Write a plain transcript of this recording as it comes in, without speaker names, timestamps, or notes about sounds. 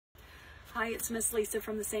Hi, it's Miss Lisa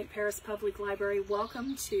from the St. Paris Public Library.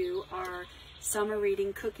 Welcome to our summer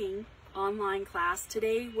reading cooking online class.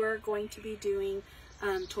 Today we're going to be doing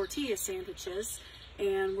tortilla sandwiches,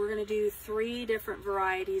 and we're going to do 3 different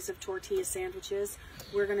varieties of tortilla sandwiches.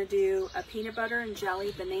 We're going to do a peanut butter and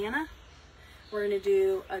jelly banana. We're going to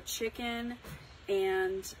do a chicken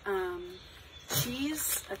and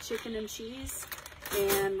cheese,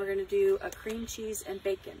 and we're going to do a cream cheese and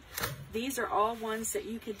bacon. These are all ones that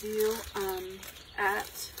you could do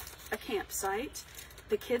at a campsite.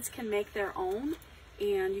 The kids can make their own,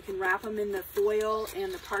 and you can wrap them in the foil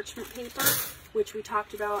and the parchment paper, which we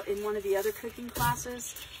talked about in one of the other cooking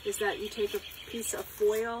classes, is that you take a piece of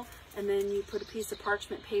foil and then you put a piece of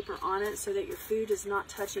parchment paper on it so that your food is not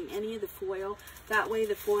touching any of the foil. That way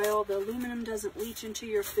the foil, the aluminum, doesn't leach into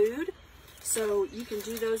your food. So you can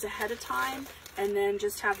do those ahead of time and then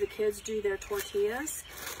just have the kids do their tortillas.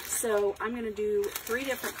 So I'm going to do 3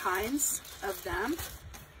 different kinds of them.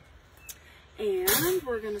 And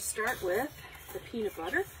we're going to start with the peanut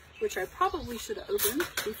butter, which I probably should have opened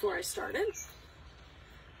before I started.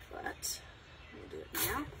 But we'll do it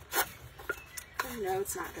now. You know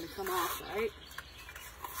it's not going to come off, right?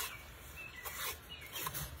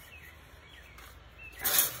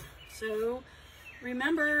 So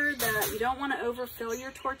remember that you don't want to overfill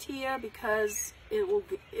your tortilla because it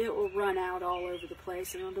will run out all over the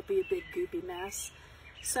place and it'll be a big goopy mess.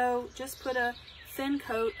 So just put a thin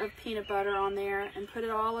coat of peanut butter on there and put it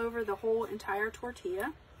all over the whole entire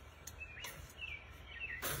tortilla.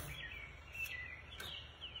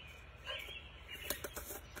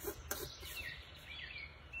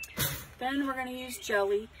 Then we're going to use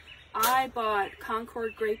jelly. I bought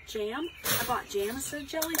Concord grape jam. I bought jam instead of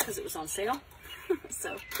jelly because it was on sale.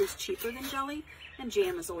 So it was cheaper than jelly, and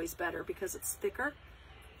jam is always better because it's thicker.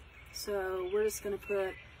 So we're just going to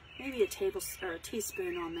put maybe a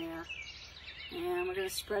teaspoon on there, and we're going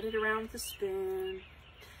to spread it around with a spoon.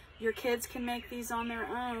 Your kids can make these on their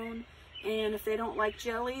own, and if they don't like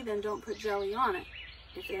jelly, then don't put jelly on it.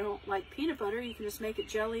 If they don't like peanut butter, you can just make it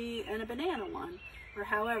jelly and a banana one, or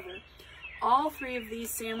however. All 3 of these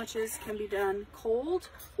sandwiches can be done cold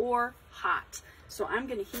or hot. So I'm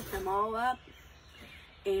going to heat them all up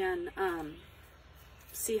and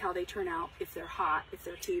see how they turn out if they're hot, if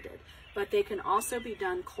they're heated. But they can also be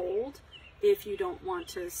done cold if you don't want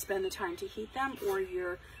to spend the time to heat them, or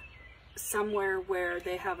you're somewhere where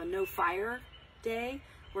they have a no fire day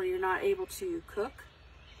where you're not able to cook.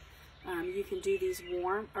 You can do these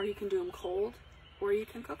warm, or you can do them cold, or you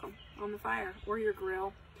can cook them on the fire or your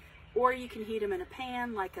grill, or you can heat them in a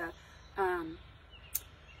pan like a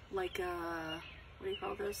what do you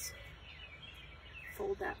call those?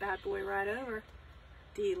 Fold that bad boy right over.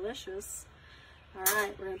 Delicious.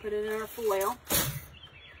 Alright, we're going to put it in our foil.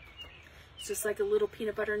 It's just like a little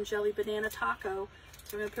peanut butter and jelly banana taco.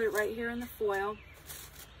 So we're going to put it right here in the foil.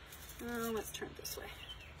 Oh, let's turn it this way.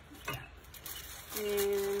 Okay.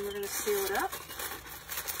 And we're going to seal it up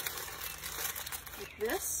like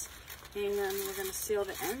this. And we're going to seal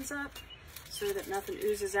the ends up so that nothing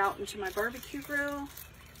oozes out into my barbecue grill.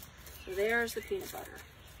 So there's the peanut butter.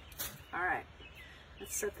 Alright,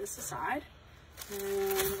 let's set this aside. And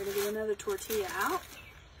we're going to get another tortilla out.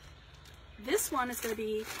 This one is going to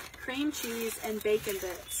be cream cheese and bacon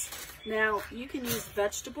bits. Now, you can use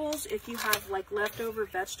vegetables. If you have like leftover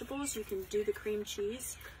vegetables, you can do the cream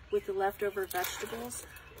cheese with the leftover vegetables.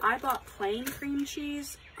 I bought plain cream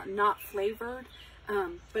cheese, not flavored,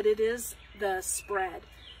 but it is the spread.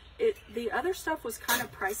 The other stuff was kind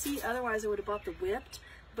of pricey, otherwise I would have bought the whipped.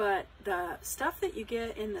 But the stuff that you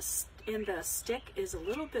get in the stick is a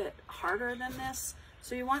little bit harder than this.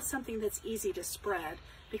 So you want something that's easy to spread,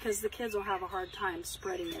 because the kids will have a hard time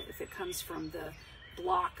spreading it if it comes from the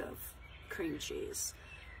block of cream cheese.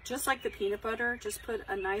 Just like the peanut butter, just put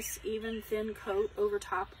a nice even thin coat over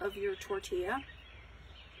top of your tortilla.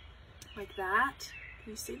 Like that.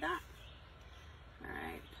 Can you see that?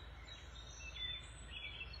 Alright.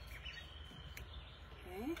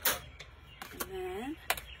 Okay. And then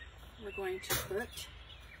we're going to put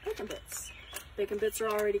bacon bits. Bacon bits are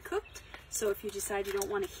already cooked, so if you decide you don't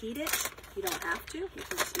want to heat it, you don't have to. You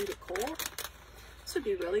can just eat it cold. This would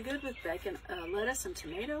be really good with bacon, lettuce and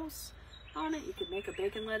tomatoes on it. You could make a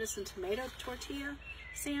bacon, lettuce, and tomato tortilla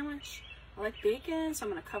sandwich. I like bacon, so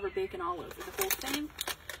I'm going to cover bacon all over the whole thing.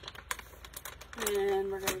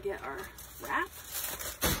 And we're going to get our wrap.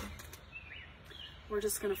 We're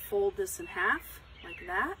just going to fold this in half like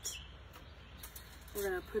that. We're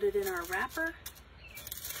going to put it in our wrapper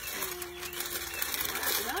and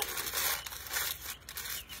wrap it up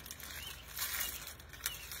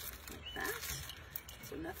like that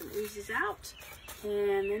so nothing oozes out.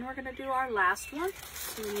 And then we're gonna do our last one.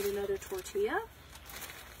 So we need another tortilla.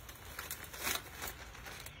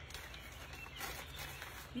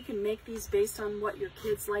 You can make these based on what your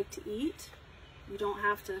kids like to eat. You don't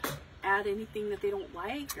have to add anything that they don't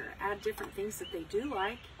like or add different things that they do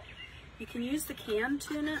like. You can use the canned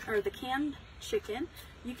tuna or the canned chicken.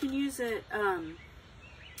 You can use it,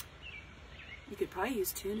 you could probably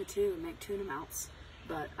use tuna too and make tuna melts,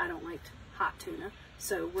 but I don't like hot tuna,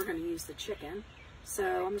 so we're gonna use the chicken.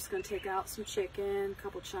 So I'm just gonna take out some chicken, a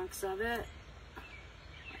couple chunks of it,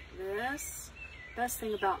 like this. Best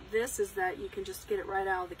thing about this is that you can just get it right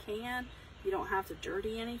out of the can. You don't have to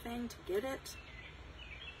dirty anything to get it.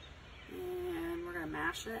 And we're gonna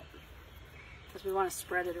mash it because we want to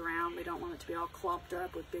spread it around. We don't want it to be all clumped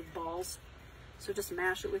up with big balls. So just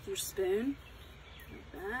mash it with your spoon,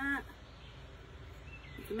 like that.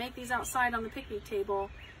 You can make these outside on the picnic table,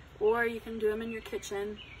 or you can do them in your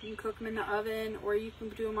kitchen. You can cook them in the oven, or you can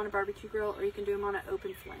do them on a barbecue grill, or you can do them on an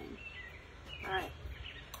open flame. All right,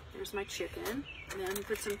 there's my chicken. And then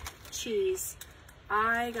put some cheese.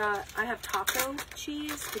 I have taco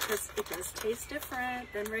cheese because it does taste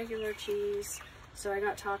different than regular cheese. So I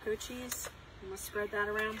got taco cheese. I'm gonna spread that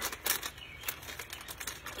around.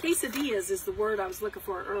 Quesadillas is the word I was looking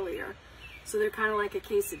for earlier. So they're kind of like a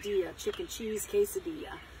quesadilla, chicken cheese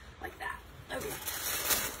quesadilla, like that. Okay,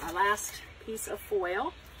 my last piece of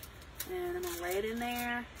foil, and I'm gonna lay it in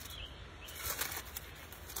there.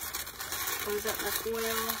 Close up my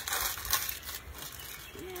foil,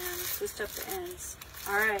 and twist up the ends.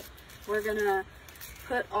 All right, we're gonna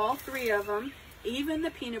put all three of them, even the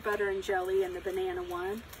peanut butter and jelly and the banana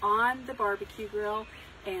one, on the barbecue grill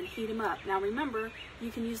and heat them up. Now remember,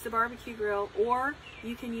 you can use the barbecue grill, or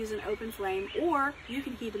you can use an open flame, or you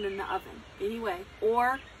can heat them in the oven. Anyway,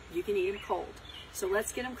 or you can eat them cold. So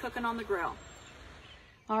let's get them cooking on the grill.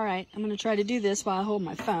 All right, I'm gonna try to do this while I hold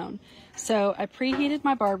my phone. So I preheated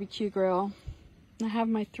my barbecue grill. I have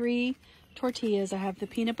my 3 tortillas. I have the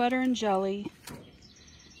peanut butter and jelly.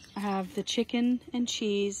 I have the chicken and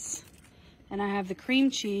cheese. And I have the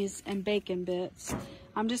cream cheese and bacon bits.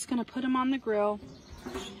 I'm just gonna put them on the grill,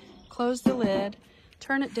 close the lid,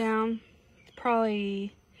 turn it down,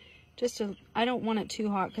 probably I don't want it too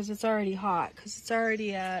hot because it's already hot, because it's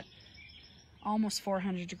already at almost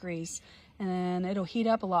 400 degrees. And it'll heat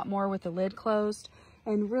up a lot more with the lid closed.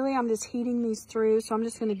 And really I'm just heating these through, so I'm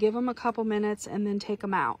just gonna give them a couple minutes and then take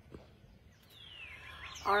them out.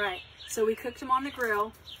 All right, so we cooked them on the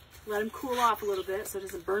grill. Let them cool off a little bit so it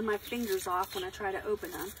doesn't burn my fingers off when I try to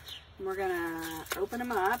open them. And we're gonna open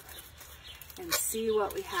them up and see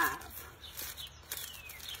what we have.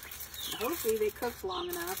 And hopefully they cooked long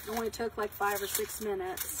enough. It only took like 5 or 6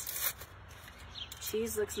 minutes.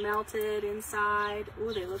 Cheese looks melted inside.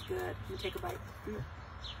 Ooh, they look good. Let me take a bite.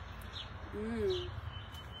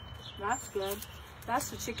 That's good. That's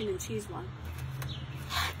the chicken and cheese one.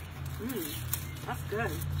 That's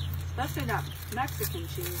good. Especially that Mexican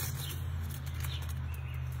cheese.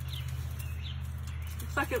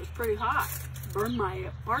 Looks like it was pretty hot. Burned my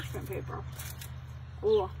parchment paper.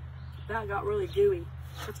 Oh, that got really gooey.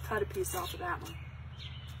 Let's cut a piece off of that one.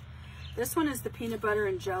 This one is the peanut butter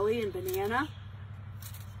and jelly and banana.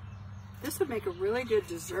 This would make a really good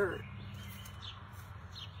dessert.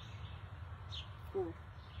 Oh,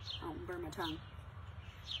 I don't burn my tongue.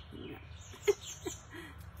 Yeah.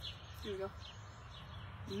 There we go.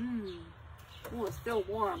 Oh, it's still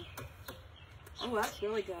warm. Oh, that's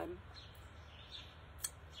really good.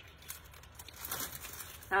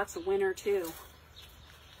 That's a winner too.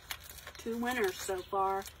 2 winners so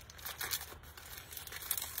far.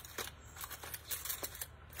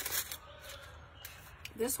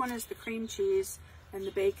 This one is the cream cheese and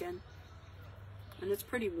the bacon, and it's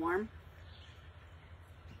pretty warm.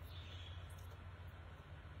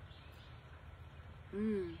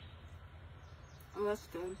 Oh, that's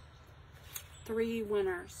good. 3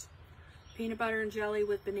 winners. Peanut butter and jelly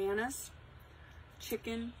with bananas,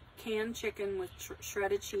 chicken, canned chicken with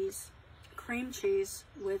shredded cheese, cream cheese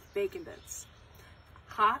with bacon bits.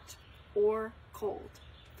 Hot or cold.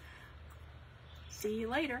 See you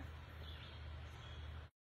later.